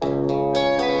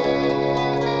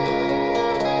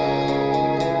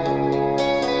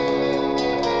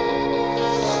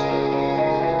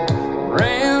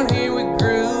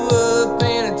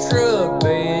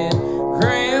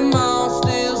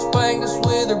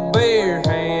the bare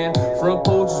hand. Front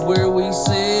porch is where we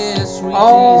sit. Sweet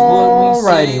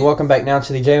Alrighty, welcome back now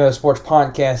to the JMO Sports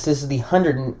Podcast. This is the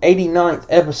 189th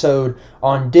episode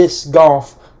on Disc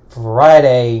Golf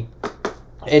Friday.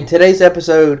 In today's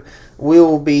episode, we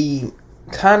will be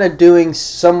kind of doing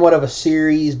somewhat of a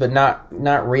series, but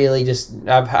not really. Just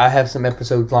I have some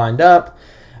episodes lined up.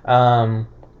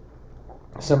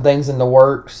 Some things in the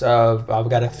works. I've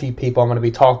got a few people I'm going to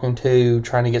be talking to,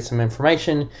 trying to get some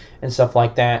information and stuff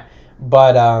like that.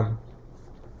 But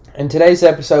in today's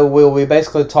episode, we'll be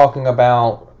basically talking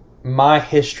about my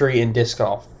history in disc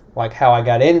golf, like how I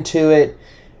got into it,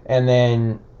 and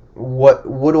then what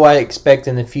do I expect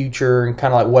in the future, and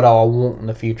kind of like what I want in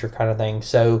the future, kind of thing.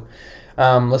 So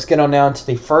let's get on down to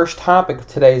the first topic of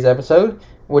today's episode,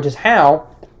 which is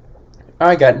how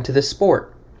I got into this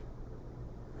sport.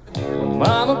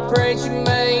 Mama prayed she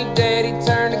made Daddy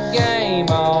turn the game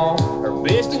on. Her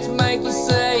biscuits make you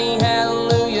say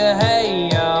hallelujah, hey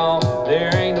y'all.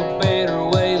 There ain't no better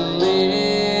way to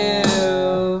live.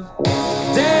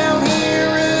 Down here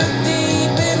root deep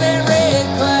in that red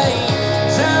clay,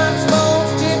 John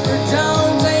Smoltz, Chipper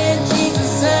Jones, and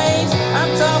Jesus saves.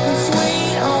 I'm talking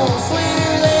sweet home,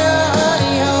 sweeter than a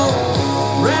honey hole.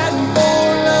 Riding for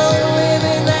low,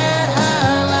 living that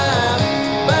high life.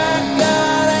 By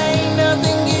God, ain't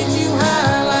nothing gets you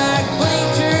high like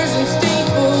bleachers and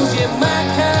steeples. Yeah, my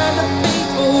kind of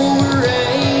people were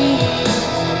raised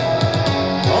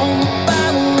on the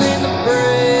Bible and the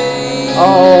praise.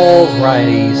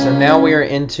 Alrighty, so now we are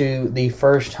into the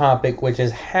first topic, which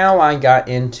is how I got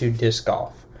into disc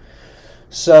golf.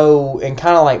 So, and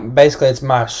kind of like, basically it's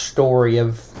my story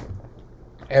of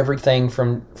everything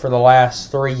for the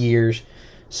last 3 years.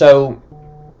 So,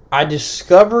 I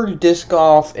discovered disc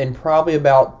golf in probably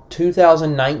about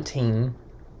 2019,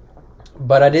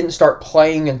 but I didn't start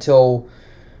playing until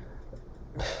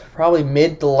probably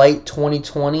mid to late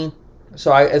 2020.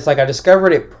 So it's like I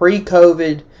discovered it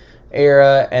pre-COVID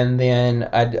era, and then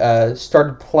I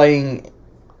started playing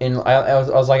I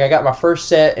was like, I got my first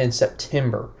set in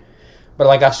September, but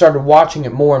like I started watching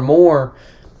it more and more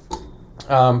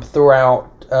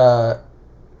throughout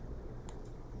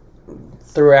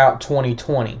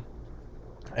 2020,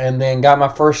 and then got my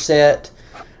first set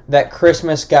that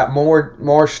Christmas, got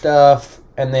more stuff,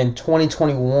 and then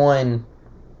 2021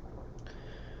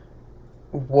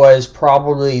 was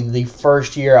probably the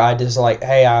first year I just like,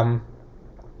 hey, I'm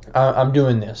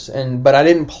doing this, but I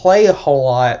didn't play a whole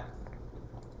lot.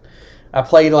 I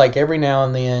played like every now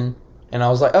and then, and I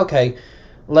was like, okay,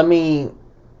 let me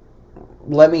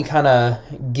kind of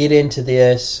get into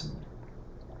this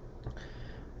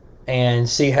and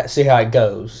see how it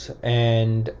goes.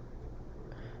 But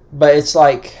it's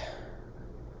like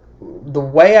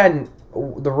the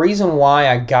reason why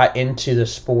I got into the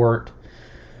sport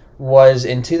was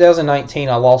in 2019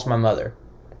 I lost my mother.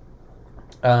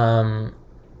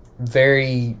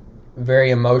 Very,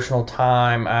 very emotional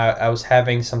time. I was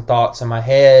having some thoughts in my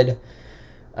head.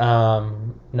 Not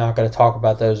going to talk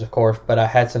about those, of course, but I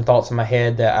had some thoughts in my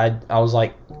head that I was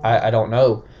like, I don't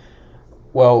know.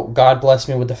 Well, God blessed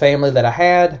me with the family that I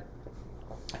had,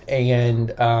 and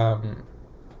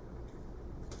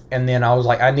then I was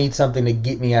like, I need something to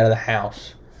get me out of the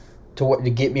house, to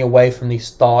get me away from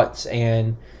these thoughts,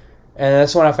 and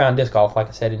that's when I found disc golf. Like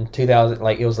I said, in 2000,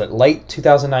 like it was like late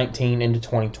 2019 into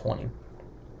 2020.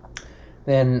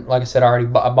 Then, like I said, I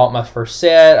bought my first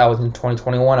set. I was in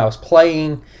 2021. I was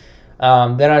playing.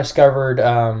 Then I discovered.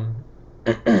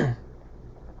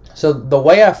 So the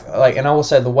way and I will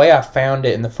say the way I found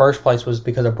it in the first place was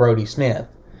because of Brody Smith.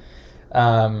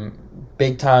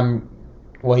 Big time.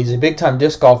 Well, he's a big time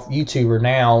disc golf YouTuber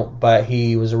now, but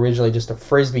he was originally just a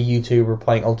Frisbee YouTuber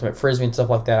playing Ultimate Frisbee and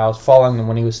stuff like that. I was following him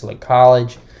when he was still in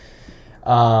college.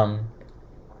 And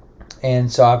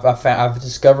so I've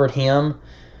discovered him.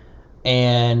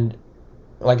 And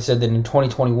like I said, then in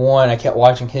 2021, I kept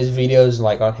watching his videos,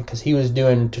 because he was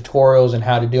doing tutorials and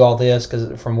how to do all this,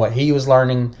 because from what he was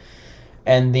learning.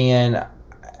 And then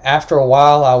after a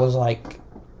while, I was like,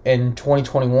 in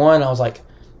 2021, I was like,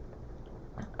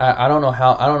 I don't know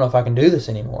if I can do this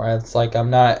anymore. It's like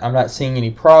I'm not seeing any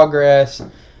progress.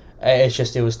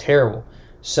 It was terrible.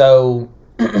 So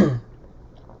I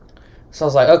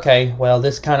was like, okay, well,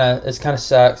 this kind of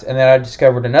sucks. And then I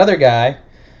discovered another guy.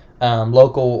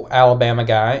 Local Alabama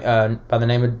guy by the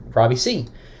name of Robbie C.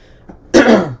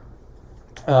 Good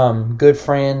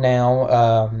friend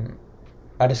now.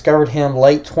 I discovered him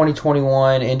late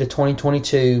 2021 into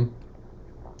 2022.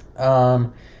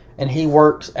 And he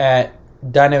works at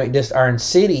Dynamic Disc Iron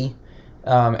City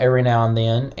every now and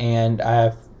then. And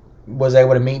I was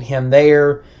able to meet him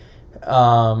there.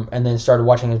 and then started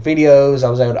watching his videos.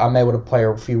 I'm able to play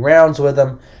a few rounds with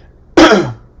him.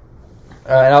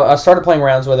 And I started playing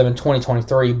rounds with him in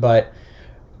 2023, but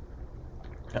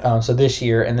so this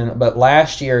year, but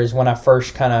last year is when I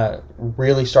first kind of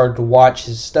really started to watch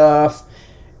his stuff,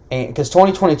 and because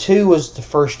 2022 was the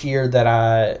first year that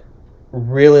I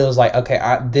really was like,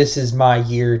 okay, this is my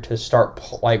year to start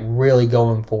like really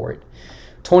going for it.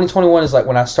 2021 is like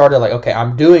when I started like, okay,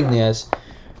 I'm doing this,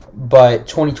 but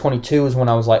 2022 is when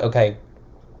I was like, okay,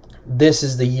 this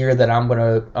is the year that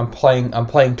I'm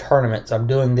playing tournaments. I'm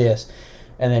doing this.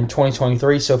 And then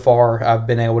 2023 so far, I've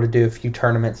been able to do a few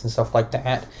tournaments and stuff like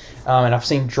that. And I've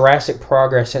seen drastic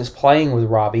progress since playing with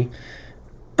Robbie.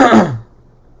 and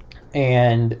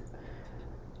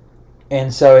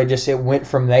so it went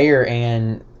from there.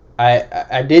 And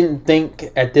I didn't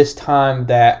think at this time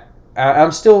that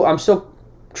I'm still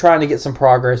trying to get some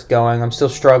progress going. I'm still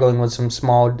struggling with some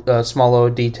small little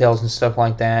details and stuff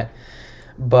like that.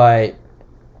 But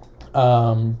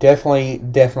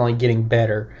definitely getting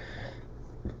better.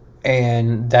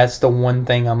 And that's the one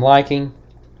thing I'm liking.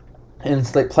 And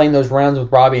it's like playing those rounds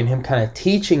with Robbie and him kind of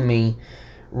teaching me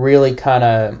really kind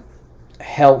of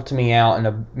helped me out in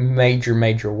a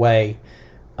major way.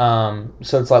 So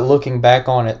it's like looking back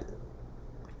on it,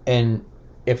 and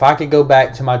if I could go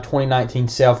back to my 2019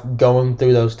 self going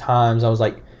through those times, I was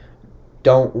like,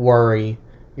 don't worry,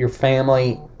 your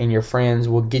family and your friends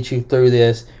will get you through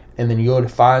this, and then you'll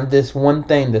find this one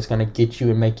thing that's going to get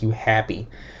you and make you happy.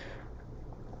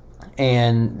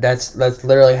 And that's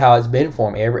literally how it's been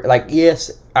for me. Yes,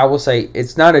 I will say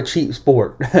it's not a cheap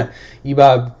sport. You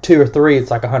buy 2 or 3, it's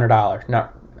like $100.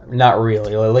 Not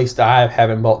really. At least I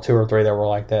haven't bought 2 or 3 that were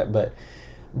like that. But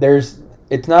it's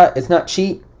not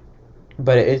cheap.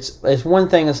 But it's one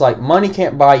thing. It's like money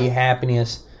can't buy you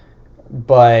happiness,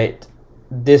 but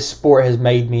this sport has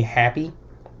made me happy.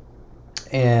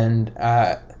 And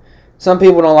some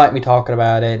people don't like me talking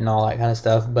about it and all that kind of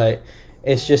stuff, but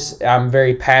it's just I'm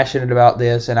very passionate about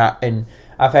this, and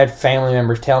I've had family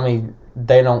members tell me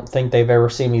they don't think they've ever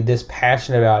seen me this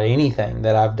passionate about anything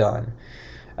that I've done.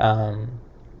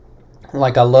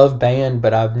 Like I love band,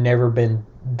 but I've never been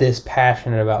this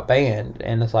passionate about band.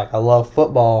 And it's like I love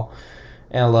football,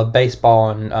 and I love baseball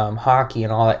and hockey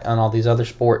and all that, and all these other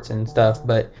sports and stuff.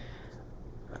 But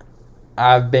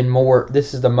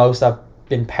this is the most I've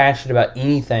been passionate about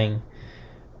anything.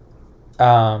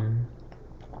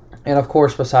 And of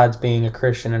course, besides being a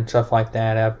Christian and stuff like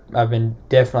that, I've been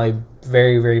definitely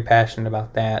very, very passionate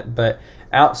about that. But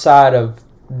outside of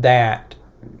that,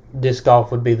 disc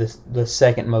golf would be the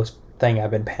second most thing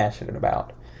I've been passionate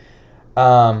about.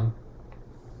 And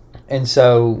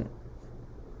so,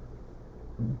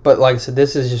 but like I said,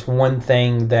 this is just one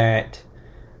thing that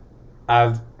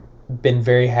I've been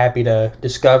very happy to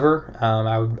discover.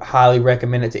 I would highly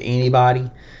recommend it to anybody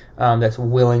that's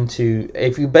willing to.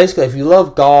 If you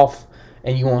love golf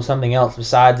and you want something else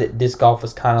besides it, disc golf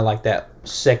is kind of like that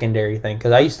secondary thing.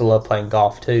 Because I used to love playing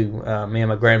golf too. Me and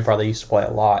my grandfather used to play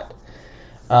a lot.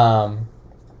 And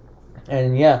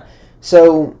yeah,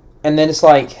 so and then it's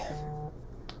like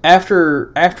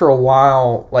after a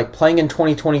while, like playing in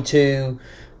 2022,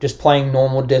 just playing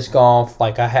normal disc golf.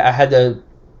 Like I had to.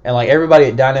 And like everybody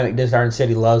at Dynamic Disc Iron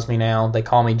City loves me now. They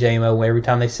call me JMO every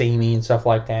time they see me and stuff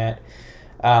like that.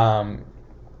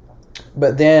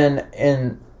 But then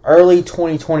in early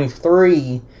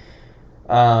 2023,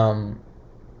 I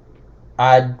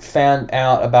found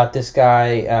out about this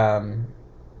guy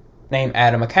named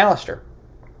Adam McAllister,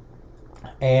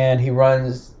 and he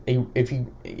runs.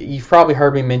 You've probably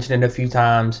heard me mention it a few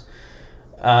times.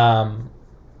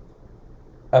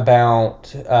 About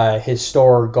his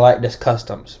store, Galactus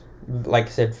Customs. Like I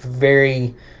said,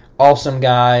 very awesome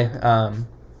guy.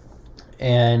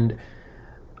 And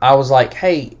I was like,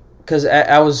 hey, because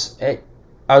I was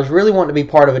really wanting to be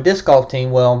part of a disc golf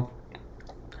team. Well,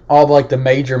 all of like the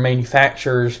major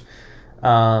manufacturers,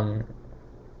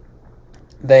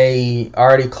 they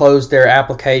already closed their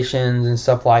applications and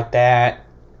stuff like that.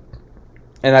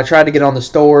 And I tried to get on the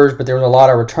stores, but there was a lot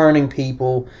of returning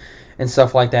people and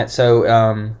stuff like that. So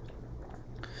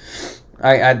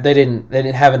they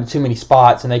didn't have too many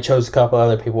spots, and they chose a couple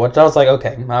other people. Which I was like,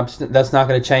 okay, that's not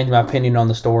going to change my opinion on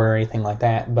the store or anything like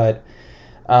that. But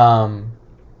I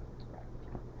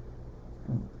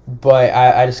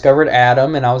discovered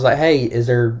Adam, and I was like, hey, is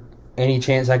there any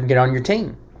chance I can get on your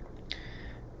team?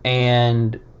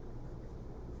 And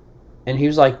he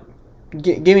was like,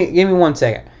 give me 1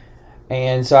 second.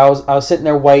 And so I was sitting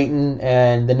there waiting,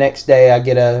 and the next day I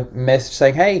get a message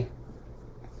saying, "Hey,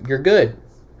 you're good."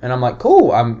 And I'm like,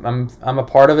 "Cool. I'm a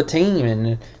part of a team,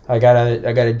 and I got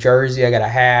a jersey, I got a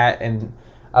hat, and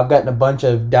I've gotten a bunch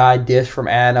of dyed discs from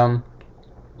Adam.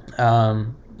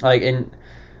 And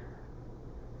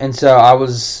so I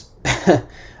was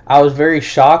I was very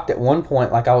shocked at one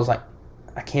point. Like I was like,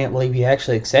 I can't believe he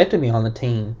actually accepted me on the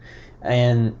team.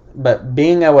 But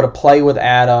being able to play with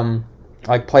Adam,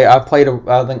 I've played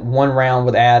I think one round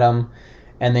with Adam,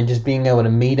 and then just being able to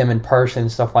meet him in person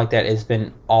and stuff like that has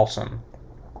been awesome.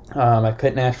 I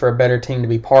couldn't ask for a better team to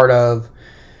be part of.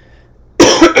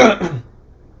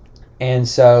 And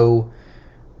so,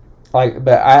 but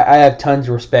I have tons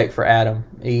of respect for Adam.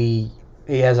 He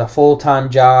has a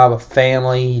full-time job, a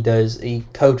family. He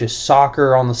coaches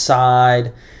soccer on the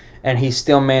side, and he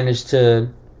still managed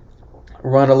to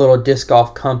run a little disc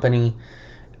golf company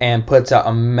and puts out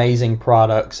amazing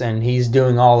products. And he's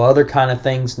doing all other kind of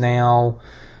things now.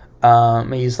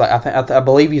 He's like I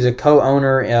believe he's a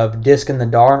co-owner of Disc in the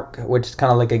Dark, which is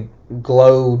kind of like a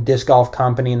glow disc golf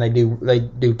company, and they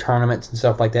do tournaments and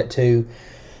stuff like that too.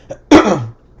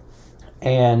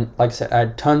 And like I said, I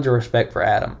had tons of respect for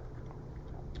Adam.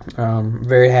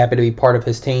 Very happy to be part of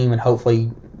his team, and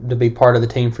hopefully to be part of the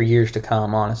team for years to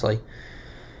come, honestly.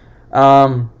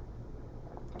 Then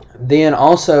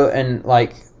also, and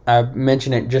like I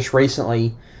mentioned it just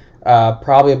recently,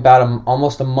 probably about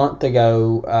almost a month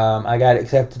ago, I got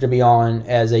accepted to be on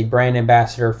as a brand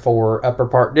ambassador for Upper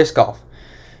Park Disc Golf.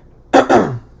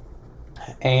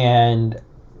 And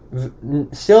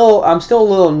I'm still a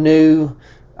little new.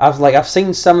 I've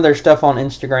seen some of their stuff on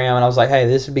Instagram, and I was like, hey,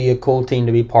 this would be a cool team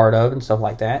to be part of and stuff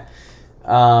like that.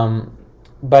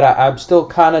 But I'm still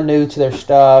kind of new to their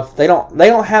stuff. They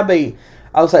don't have they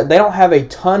don't have a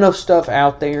ton of stuff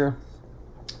out there,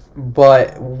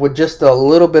 but with just a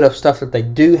little bit of stuff that they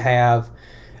do have,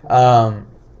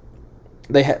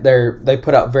 they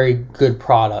put out very good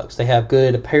products. They have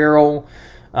good apparel,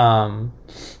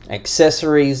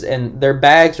 accessories, and their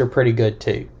bags are pretty good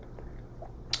too.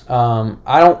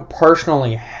 I don't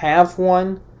personally have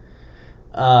one,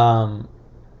 but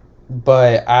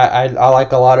I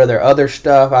like a lot of their other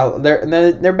stuff.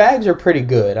 Their bags are pretty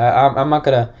good. I'm not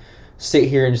gonna sit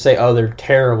here and say, oh, they're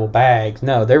terrible bags.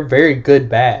 No, they're very good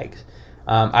bags.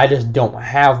 I just don't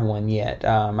have one yet.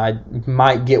 I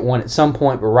might get one at some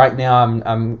point, but right now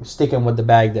I'm sticking with the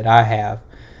bag that I have.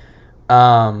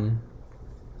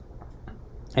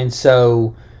 And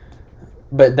so,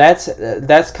 but that's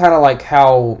kind of like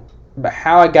how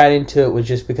I got into it was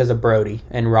just because of Brody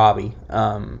and Robbie.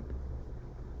 I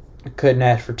couldn't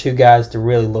ask for two guys to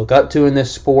really look up to in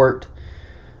this sport.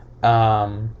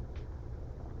 And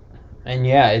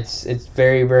yeah, it's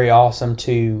very, very awesome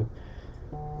to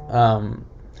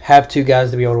have two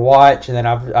guys to be able to watch. And then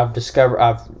I've discovered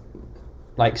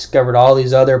all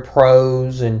these other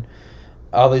pros and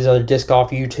all these other disc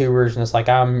golf YouTubers, and it's like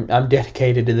I'm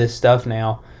dedicated to this stuff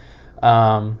now.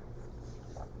 And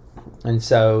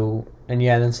it's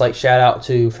like shout out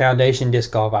to Foundation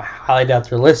Disc Golf. I highly doubt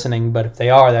they're listening, but if they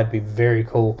are, that'd be very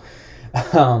cool.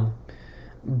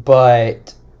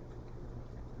 But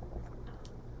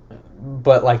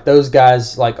like those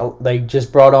guys, like they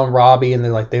just brought on Robbie, and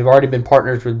they've already been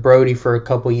partners with Brody for a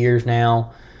couple years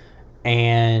now,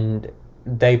 and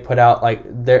they put out like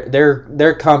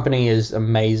their company is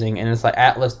amazing, and it's like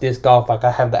Atlas Disc Golf. Like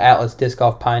I have the Atlas Disc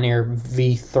Golf Pioneer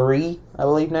V3, I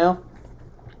believe now.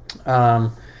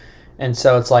 And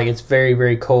so it's like it's very,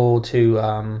 very cool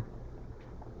to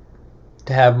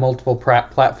have multiple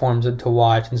platforms to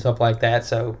watch and stuff like that.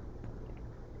 So,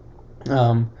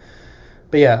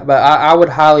 but I would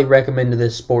highly recommend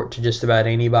this sport to just about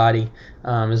anybody,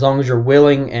 as long as you're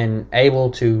willing and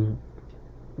able to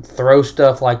throw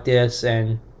stuff like this.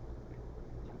 And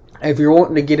if you're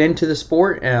wanting to get into the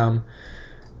sport and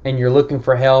you're looking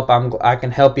for help, I can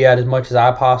help you out as much as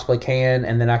I possibly can,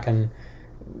 and then I can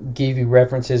give you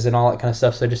references and all that kind of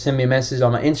stuff. So just send me a message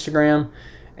on my Instagram,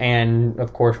 and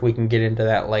of course we can get into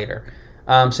that later.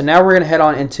 So now we're going to head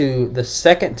on into the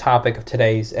second topic of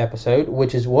today's episode,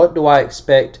 which is what do I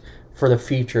expect for the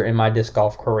future in my disc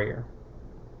golf career.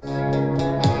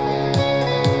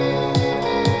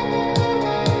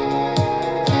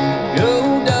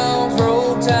 Go Dogs,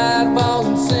 Roll Tide, Falls,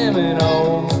 and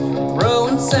Seminoles.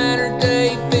 Rowing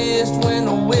Saturday fist when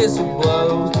the whistle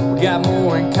blows. We got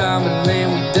more in common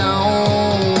than we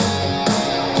don't.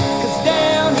 'Cause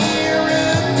down here,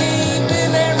 root deep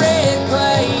in that red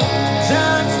clay,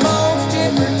 John Smokes,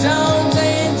 Chipper Jones,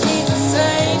 and Jesus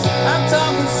Saints. I'm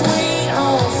talking sweet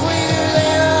home, sweeter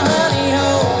than a honey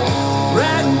hole.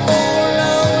 Riding for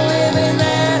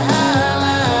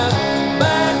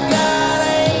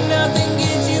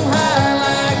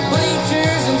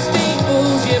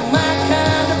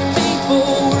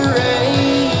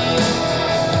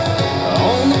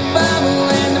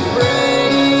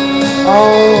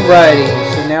Alrighty,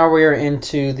 so now we are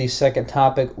into the second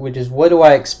topic, which is what do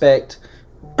I expect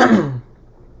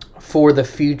for the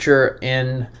future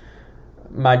in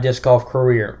my disc golf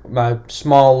career, my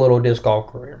small little disc golf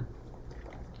career.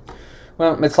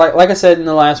 Well, it's like I said in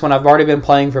the last one, I've already been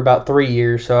playing for about 3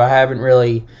 years, so I haven't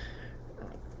really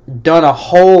done a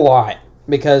whole lot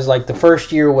because like the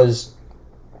first year was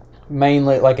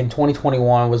mainly, like in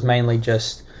 2021, was mainly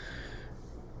just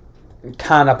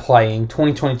kind of playing.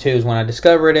 2022 is when I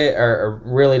discovered it, or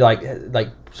really like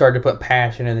started to put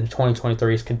passion, and then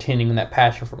 2023 is continuing that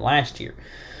passion from last year.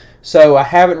 So I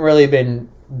haven't really been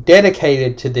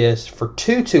dedicated to this for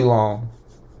too long.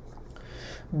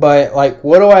 But like,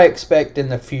 what do I expect in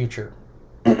the future?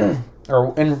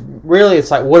 And really, it's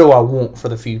like, what do I want for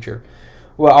the future?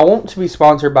 Well, I want to be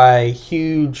sponsored by a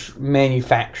huge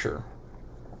manufacturer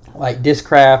like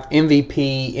Discraft,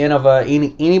 MVP, Innova,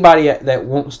 anybody that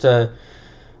wants to.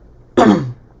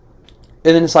 And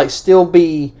then it's like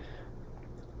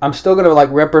I'm still going to like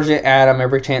represent Adam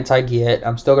every chance I get.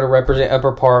 I'm still going to represent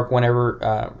Upper Park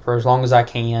whenever, for as long as I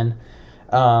can.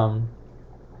 But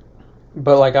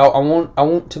like I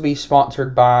want to be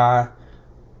sponsored by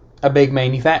a big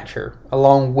manufacturer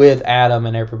along with Adam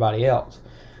and everybody else.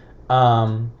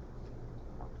 And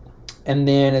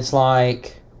then it's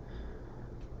like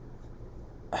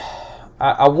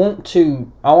I want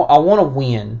to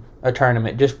win a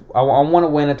tournament. Just I want to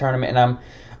win a tournament, and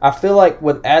I feel like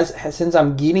since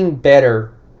I'm getting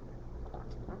better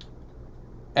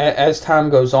as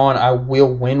time goes on, I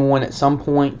will win one at some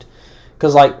point.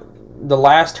 Because like the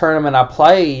last tournament I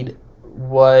played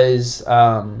was,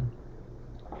 or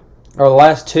the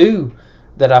last two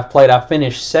that I've played, I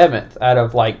finished 7th out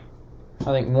of like, I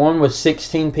think one was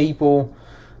 16 people,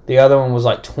 the other one was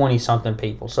like 20 something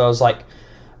people. So I was like,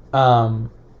 I'm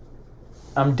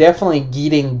definitely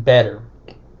getting better.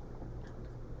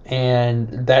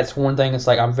 And that's one thing it's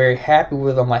like I'm very happy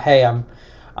with. I'm like, hey, I'm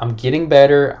getting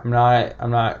better. I'm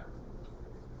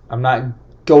not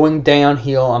going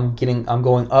downhill. I'm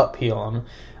going uphill.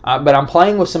 But I'm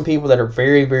playing with some people that are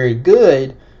very, very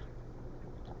good.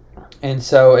 And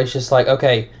so it's just like,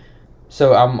 okay,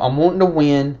 so I'm wanting to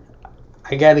win.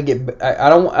 I gotta get.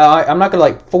 I'm not gonna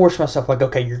like force myself. Like,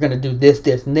 okay, you're gonna do this,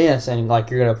 this, and this, and like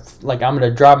I'm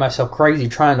gonna drive myself crazy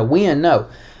trying to win. No,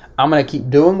 I'm gonna keep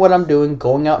doing what I'm doing,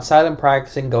 going outside and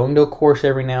practicing, going to a course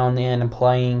every now and then, and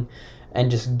playing,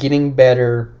 and just getting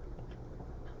better.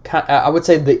 I would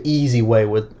say the easy way,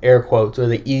 with air quotes, or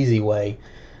the easy way.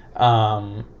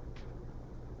 But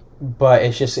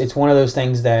it's one of those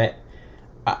things that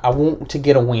I want to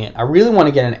get a win. I really want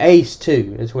to get an ace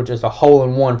too, which is a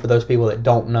hole-in-one for those people that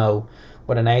don't know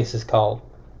what an ace is called.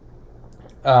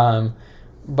 But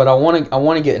I want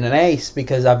to get an ace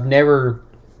because I've never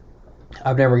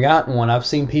gotten one. I've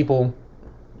seen people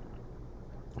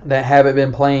that haven't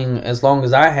been playing as long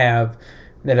as I have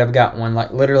that have got one.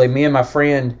 Like literally, me and my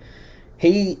friend,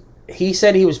 he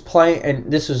said he was playing,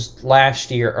 and this was last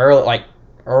year,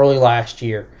 early last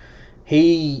year.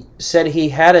 He said he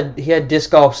had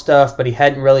disc golf stuff, but he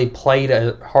hadn't really played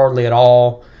hardly at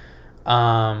all.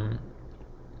 And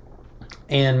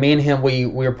me and him, we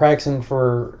were practicing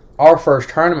for our first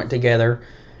tournament together,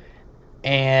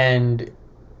 and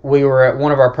we were at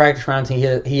one of our practice rounds. He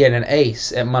had an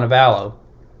ace at Montevallo,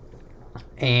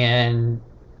 and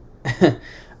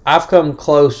I've come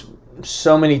close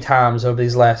so many times over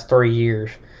these last 3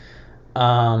 years,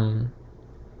 to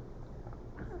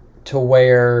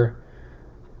where.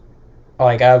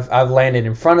 Like I've landed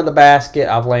in front of the basket,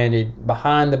 I've landed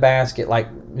behind the basket, like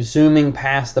zooming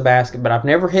past the basket, but I've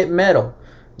never hit metal.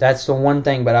 That's the one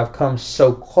thing, but I've come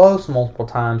so close multiple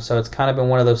times, so it's kind of been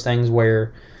one of those things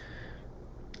where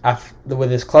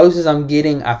with as close as I'm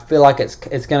getting, I feel like it's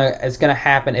gonna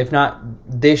happen. If not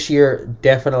this year,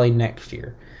 definitely next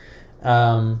year.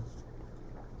 And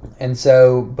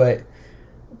so, but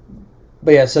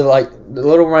yeah, so like the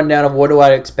little rundown of what do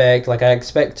I expect? Like I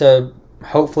expect to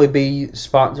hopefully be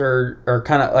sponsored, or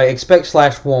kind of like expect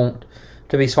 / want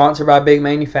to be sponsored by a big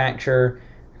manufacturer,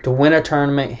 to win a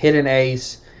tournament, hit an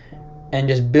ace, and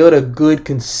just build a good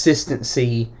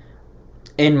consistency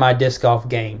in my disc golf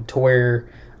game to where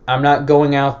I'm not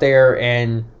going out there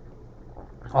and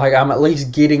like I'm at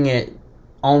least getting it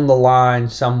on the line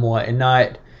somewhat and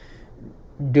not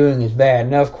doing as bad.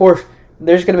 Now, of course,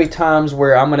 there's going to be times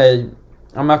where I'm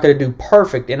not going to do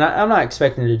perfect, and I'm not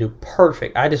expecting to do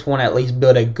perfect. I just want to at least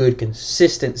build a good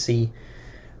consistency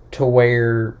to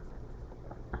where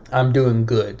I'm doing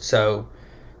good. So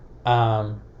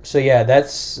yeah,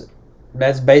 that's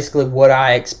basically what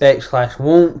I expect /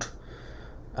 want.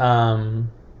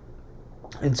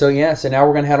 And so, so now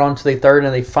we're going to head on to the third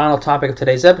and the final topic of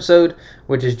today's episode,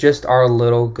 which is just our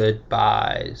little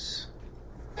goodbyes.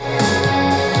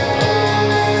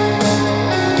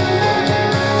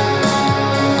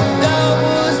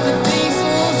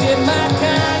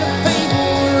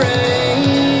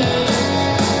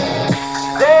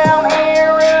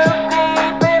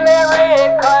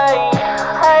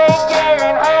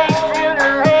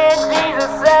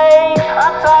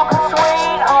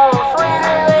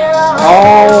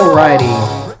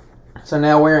 Alrighty, so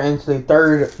now we're into the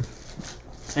third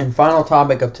and final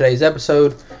topic of today's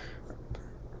episode,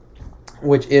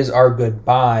 which is our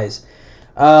goodbyes.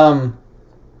 So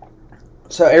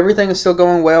everything is still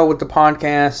going well with the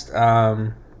podcast.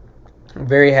 I'm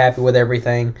very happy with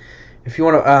everything. If you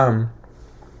want to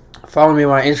follow me on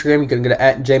my Instagram, you can go to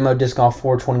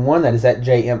 @JMODiscGolf421. That is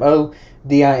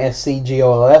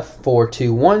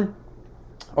 @JMODiscGolf421.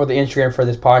 Or the Instagram for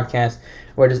this podcast,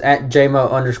 which is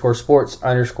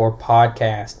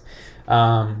 @JMO_sports_podcast.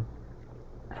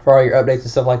 For all your updates and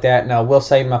stuff like that. Now, I will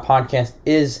say my podcast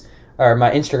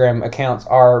my Instagram accounts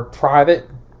are private.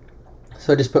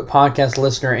 So just put podcast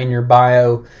listener in your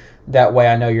bio. That way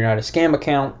I know you're not a scam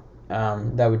account.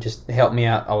 That would just help me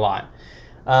out a lot.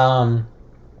 I'm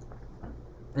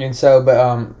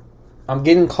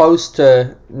getting close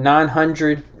to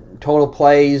 900 total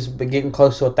plays, but getting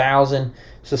close to 1,000.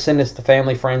 So send this to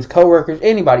family, friends, coworkers,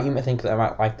 anybody you may think that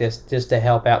might like this, just to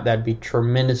help out. That'd be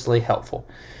tremendously helpful.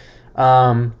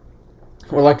 We'd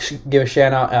like to give a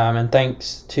shout out and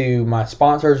thanks to my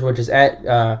sponsors, which is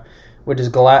Galactus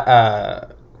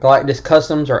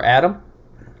Customs or Adam.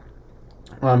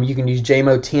 You can use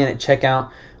JMO10 at checkout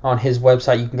on his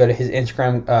website. You can go to his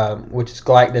Instagram, which is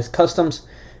Galactus Customs.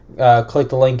 Click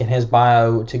the link in his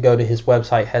bio to go to his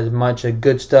website. Has a bunch of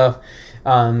good stuff.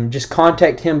 Just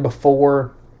contact him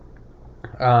before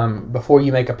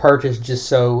you make a purchase, just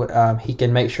so he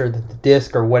can make sure that the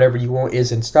disc or whatever you want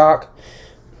is in stock,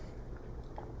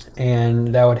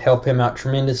 and that would help him out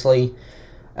tremendously.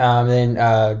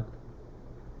 Then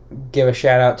give a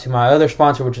shout out to my other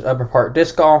sponsor, which is Upper Park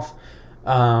Disc Golf.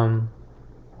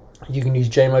 You can use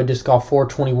JMO Disc Golf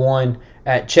 421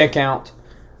 at checkout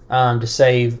to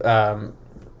save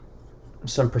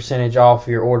some percentage off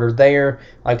your order there.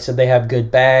 Like I said, they have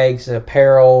good bags,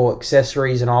 apparel,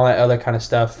 accessories, and all that other kind of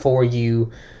stuff for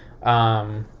you,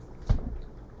 and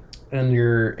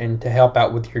to help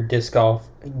out with your disc golf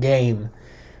game.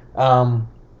 That's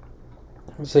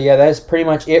pretty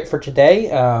much it for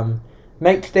today.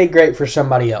 Make today great for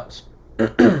somebody else,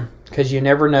 because you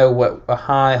never know what a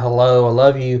hi, hello, I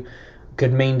love you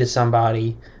could mean to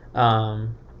somebody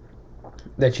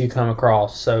that you come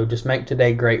across. So just make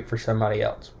today great for somebody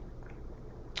else.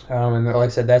 And like I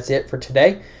said, that's it for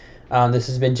today. This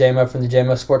has been JMO from the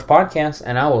JMO Sports Podcast,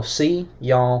 and I will see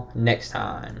y'all next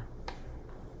time.